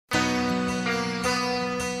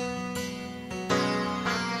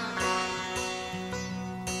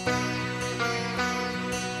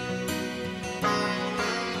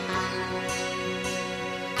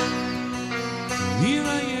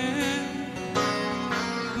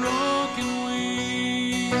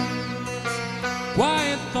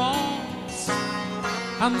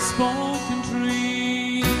unspoken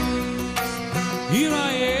dreams. Here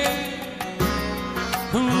I am,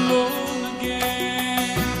 alone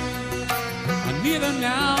again. I need her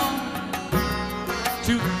now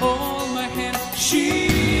to hold my hand.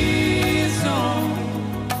 She's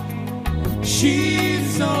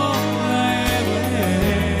all I ever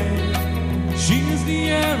had. She's the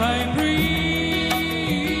air I breathe.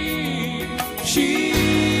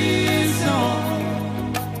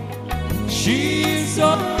 She's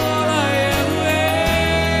all I ever had.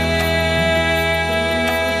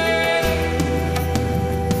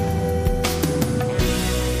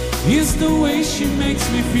 It's the way she makes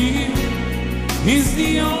me feel. It's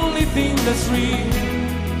the only thing that's real.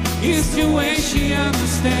 It's the way she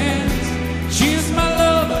understands. She's my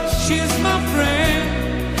lover, she's my friend.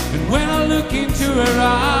 And when I look into her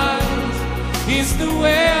eyes, it's the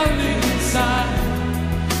way I live inside.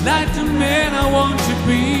 Like the man I want to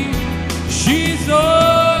be. She's all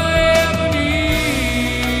I ever need.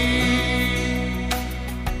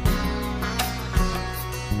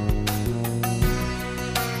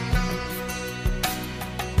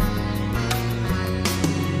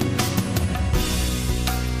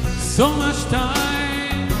 So much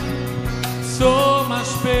time, so much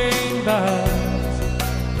pain, but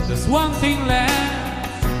there's one thing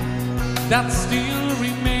left that still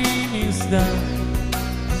remains, is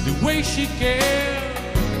the way she cared,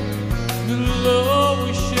 the love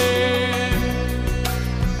we shared,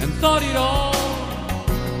 and thought it all.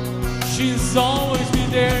 She's always been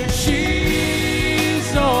there.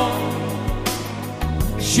 She's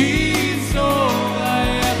all I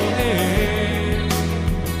ever had.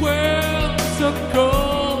 World so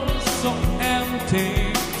cold, so empty.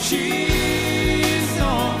 She's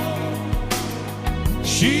all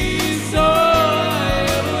I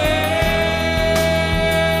ever had.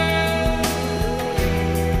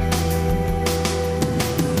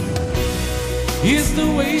 It's the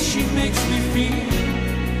way she makes me feel.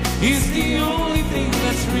 It's the only thing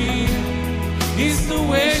that's real. It's the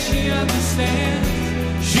way she understands.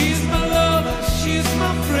 She's my lover, she's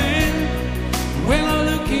my friend. When I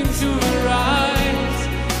look into her eyes,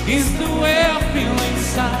 it's the way I feel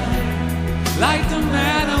inside. Like the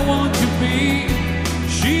man I want to be.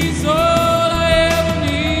 She's all I ever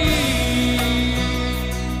need.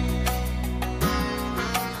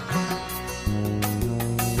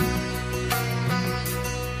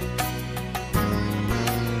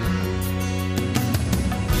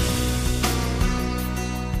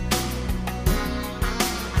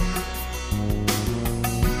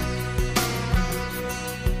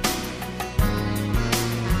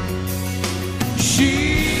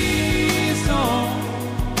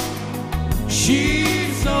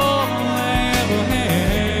 She's all I ever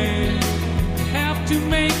had. Have to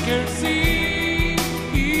make her see.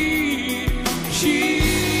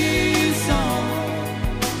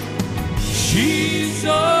 She's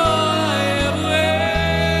all I ever had.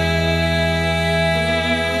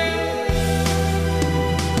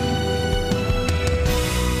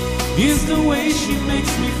 It's the way she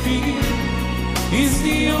makes me feel. It's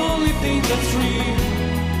the only thing that's real.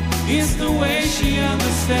 It's the way she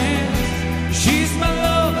understands. She's my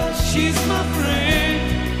lover, she's my friend.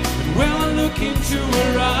 And when I look into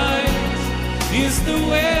her eyes, it's the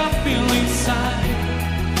way I feel inside.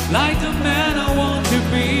 Like the man I want to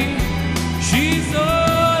be. She's all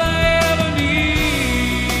I ever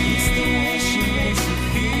need. It's the way she makes me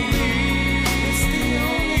feel. It's the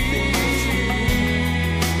only thing that's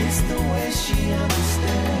real. It's the way she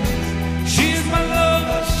understands. She's my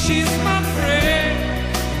lover, she's my friend.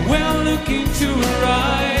 When I look into her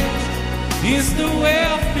eyes, it's the way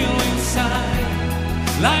I feel inside.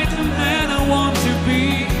 Like the man I want to be.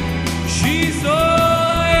 She's all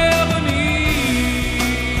I ever need.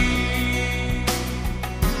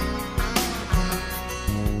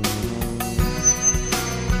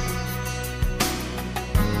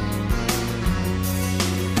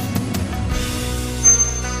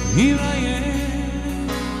 Here I